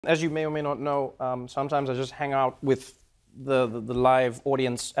As you may or may not know, sometimes I just hang out with the live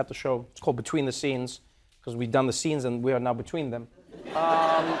audience at the show. It's called Between the Scenes, because we've done the scenes and we are now between them.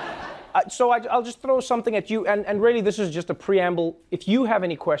 I'll just throw something at you, and really this is just a preamble. If you have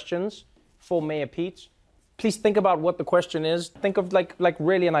any questions for Mayor Pete, please think about what the question is. Think of like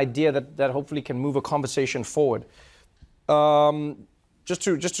really an idea that hopefully can move a conversation forward. Just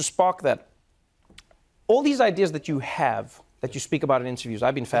to spark that, all these ideas that you have, that you speak about in interviews,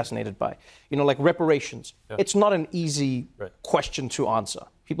 I've been fascinated by. You know, like reparations. Yeah. It's not an easy question to answer.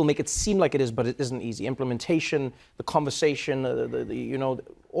 People make it seem like it is, but it isn't easy. Implementation, the conversation, you know,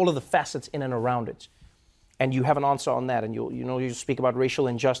 all of the facets in and around it. And you have an answer on that, and you speak about racial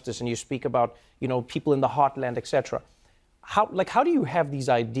injustice, and you speak about, you know, people in the heartland, etc. How do you have these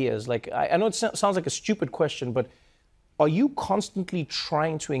ideas? Like, I know it sounds like a stupid question, but are you constantly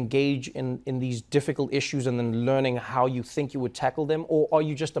trying to engage in these difficult issues and then learning how you think you would tackle them? Or are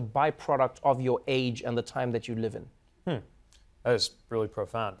you just a byproduct of your age and the time that you live in? That is really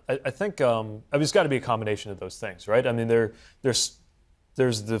profound. I think it's got to be a combination of those things, right? I mean, there's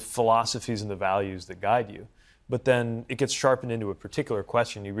the philosophies and the values that guide you, but then it gets sharpened into a particular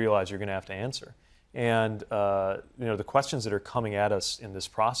question you realize you're going to have to answer. And the questions that are coming at us in this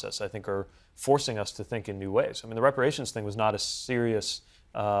process, I think, are forcing us to think in new ways. I mean, the reparations thing was not a serious,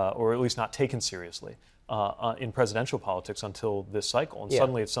 or at least not taken seriously, in presidential politics until this cycle. And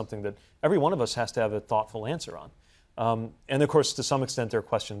suddenly it's something that every one of us has to have a thoughtful answer on. And of course, to some extent, there are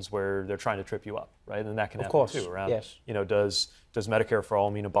questions where they're trying to trip you up, right? And that can happen too. Around, you know, does Medicare for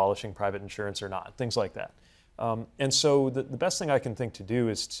all mean abolishing private insurance or not? Things like that. And so the best thing I can think to do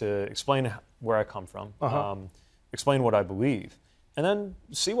is to explain where I come from, explain what I believe, and then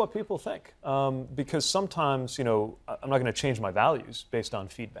see what people think. Because sometimes, you know, I'm not going to change my values based on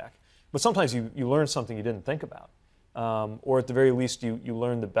feedback, but sometimes you learn something you didn't think about. Or at the very least, you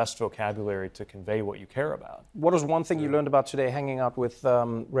learn the best vocabulary to convey what you care about. What was one thing you learned about today hanging out with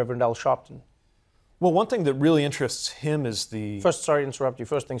Reverend Al Sharpton? Well, one thing that really interests him is the... First, sorry to interrupt you.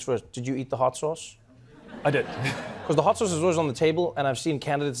 First things first, did you eat the hot sauce? I did. Because the hot sauce is always on the table, and I've seen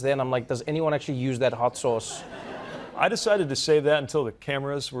candidates there, and I'm like, does anyone actually use that hot sauce? I decided to save that until the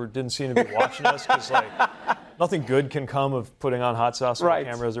cameras didn't seem to be watching us, because like nothing good can come of putting on hot sauce when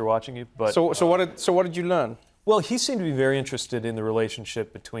the cameras are watching you. But so what did you learn? Well, he seemed to be very interested in the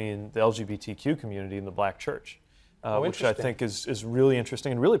relationship between the LGBTQ community and the black church, which I think is really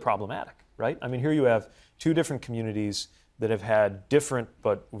interesting and really problematic, right? I mean, here you have two different communities that have had different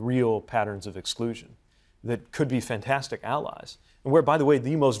but real patterns of exclusion that could be fantastic allies. And where, by the way,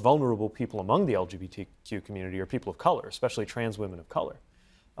 the most vulnerable people among the LGBTQ community are people of color, especially trans women of color,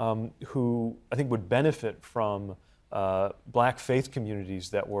 who I think would benefit from black faith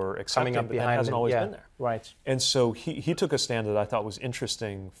communities that were accepting, but that hasn't always been there. Right. And so he took a stand that I thought was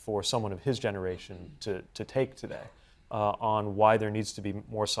interesting for someone of his generation to take today on why there needs to be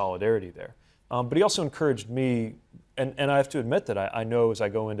more solidarity there. But he also encouraged me, and I have to admit that I know as I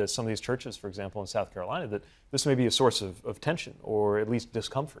go into some of these churches, for example, in South Carolina, that this may be a source of tension or at least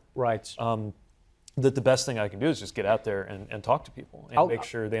discomfort. Right. That the best thing I can do is just get out there and talk to people and make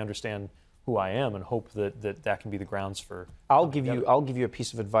sure they understand who I am, and hope that can be the grounds for... I'll give you a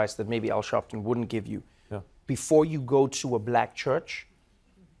piece of advice that maybe Al Sharpton wouldn't give you. Yeah. Before you go to a black church,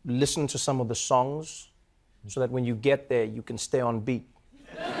 listen to some of the songs so that when you get there, you can stay on beat.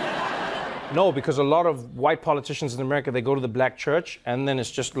 No, because a lot of white politicians in America, they go to the black church, and then it's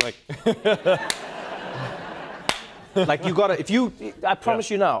just like... like you gotta, I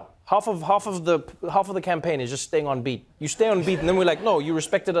promise you now, half of the campaign is just staying on beat. You stay on beat, and then we're like, no, you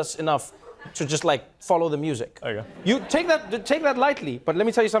respected us enough to just like follow the music. There you go. You take that lightly, but let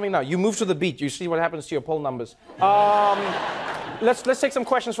me tell you something now. You move to the beat, you see what happens to your poll numbers. Let's take some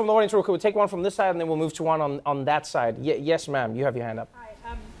questions from the audience real quick. We'll take one from this side, and then we'll move to one on that side. Yes, ma'am, you have your hand up.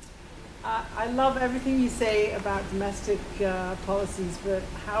 Hi, I love everything you say about domestic policies, but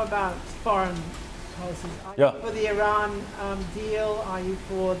how about foreign policies? Are you for the Iran deal? Are you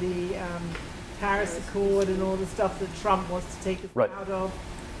for the Paris Accord and all the stuff that Trump wants to take us out of?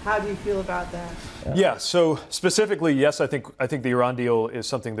 How do you feel about that? Yeah, so specifically, yes, I think the Iran deal is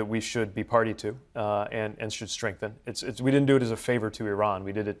something that we should be party to and should strengthen. We didn't do it as a favor to Iran.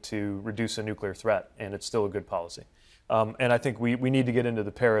 We did it to reduce a nuclear threat, and it's still a good policy. And I think we need to get into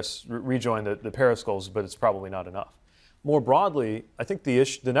the Paris, rejoin the Paris goals, but it's probably not enough. More broadly, I think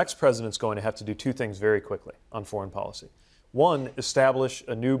the next president's going to have to do two things very quickly on foreign policy. One, establish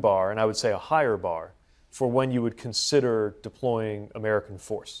a new bar, and I would say a higher bar, for when you would consider deploying American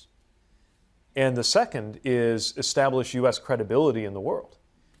force. And the second is establish U.S. credibility in the world,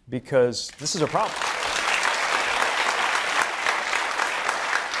 because this is a problem.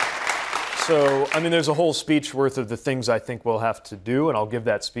 So, I mean, there's a whole speech worth of the things I think we'll have to do, and I'll give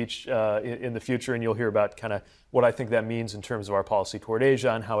that speech in the future, and you'll hear about kind of what I think that means in terms of our policy toward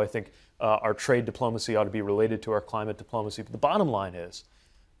Asia and how I think our trade diplomacy ought to be related to our climate diplomacy. But the bottom line is,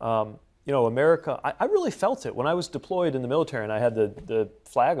 you know, America, I really felt it when I was deployed in the military and I had the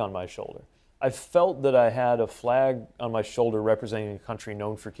flag on my shoulder. I felt that I had a flag on my shoulder representing a country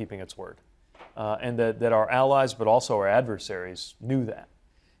known for keeping its word. And that our allies, but also our adversaries, knew that.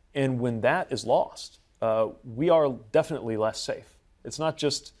 And when that is lost, we are definitely less safe. It's not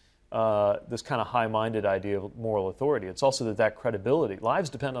just this kind of high-minded idea of moral authority. It's also that credibility, lives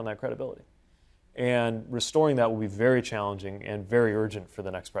depend on that credibility. And restoring that will be very challenging and very urgent for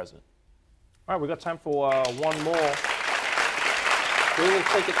the next president. All right, we've got time for one more. We will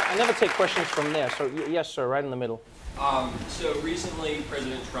take it. I never take questions from there, so yes, sir, right in the middle. So recently,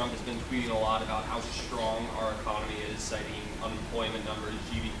 President Trump has been tweeting a lot about how strong our economy is, citing unemployment numbers,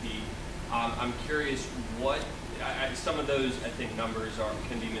 GDP. I'm curious what some of those, I think, numbers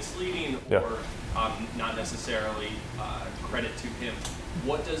can be misleading or not necessarily credit to him.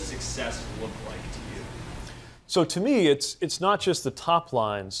 What does success look like to you? So to me, it's not just the top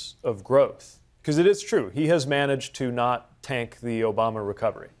lines of growth, because it is true. He has managed to not tank the Obama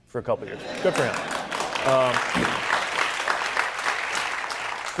recovery for a couple of years. Good for him.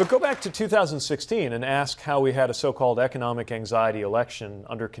 But go back to 2016 and ask how we had a so-called economic anxiety election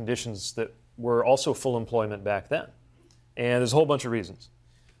under conditions that were also full employment back then. And there's a whole bunch of reasons.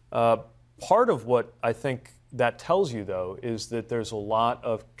 Part of what I think that tells you, though, is that there's a lot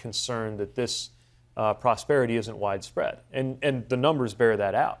of concern that this prosperity isn't widespread. And the numbers bear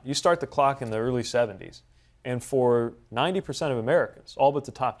that out. You start the clock in the early 70s, and for 90% of Americans, all but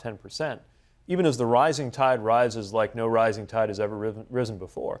the top 10%, even as the rising tide rises like no rising tide has ever risen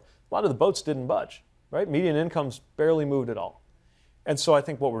before, a lot of the boats didn't budge, right? Median incomes barely moved at all. And so I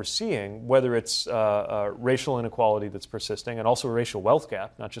think what we're seeing, whether it's racial inequality that's persisting and also a racial wealth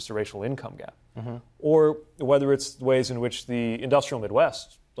gap, not just a racial income gap, or whether it's the ways in which the industrial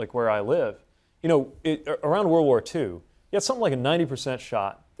Midwest, like where I live, you know, around World War II, you had something like a 90%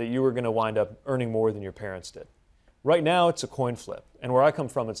 shot that you were going to wind up earning more than your parents did. Right now, it's a coin flip. And where I come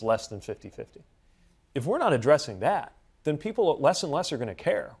from, it's less than 50-50. If we're not addressing that, then people less and less are going to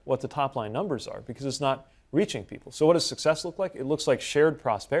care what the top line numbers are because it's not reaching people. So what does success look like? It looks like shared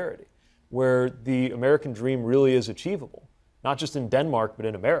prosperity, where the American dream really is achievable, not just in Denmark, but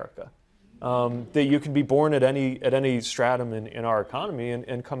in America. That you can be born at any stratum in our economy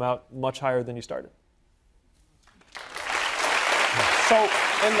and come out much higher than you started. So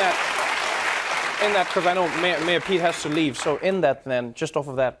in that, because I know Mayor Pete has to leave, so in that then, just off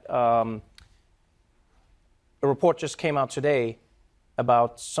of that, a report just came out today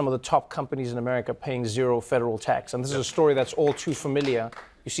about some of the top companies in America paying zero federal tax. And this is a story that's all too familiar.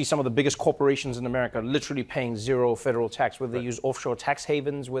 You see some of the biggest corporations in America literally paying zero federal tax, whether they use offshore tax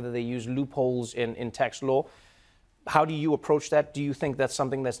havens, whether they use loopholes in tax law. How do you approach that? Do you think that's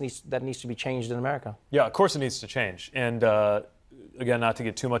something that needs to be changed in America? Yeah, of course it needs to change. And again, not to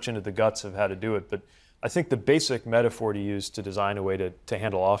get too much into the guts of how to do it, but I think the basic metaphor to use to design a way to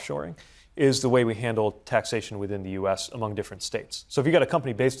handle offshoring is the way we handle taxation within the U.S. among different states. So if you've got a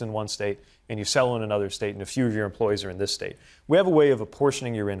company based in one state and you sell in another state and a few of your employees are in this state, we have a way of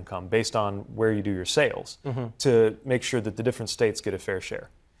apportioning your income based on where you do your sales to make sure that the different states get a fair share.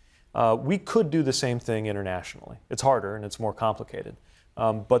 We could do the same thing internationally. It's harder and it's more complicated,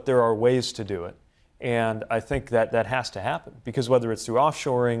 but there are ways to do it. And I think that has to happen because whether it's through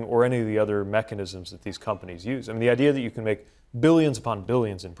offshoring or any of the other mechanisms that these companies use, I mean, the idea that you can make billions upon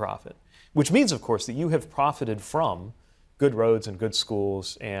billions in profit, which means, of course, that you have profited from good roads and good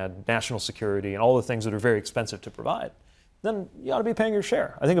schools and national security and all the things that are very expensive to provide, then you ought to be paying your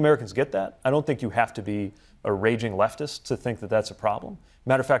share. I think Americans get that. I don't think you have to be a raging leftist to think that that's a problem.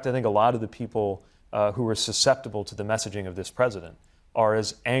 Matter of fact, I think a lot of the people who are susceptible to the messaging of this president are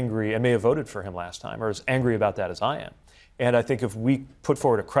as angry, and may have voted for him last time, are as angry about that as I am. And I think if we put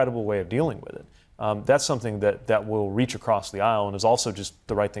forward a credible way of dealing with it, that's something that will reach across the aisle and is also just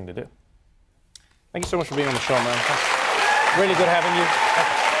the right thing to do. Thank you so much for being on the show, man. Really good having you.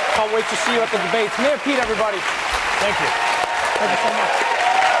 Can't wait to see you at the debates. Mayor Pete, everybody. Thank you. Thank you so much.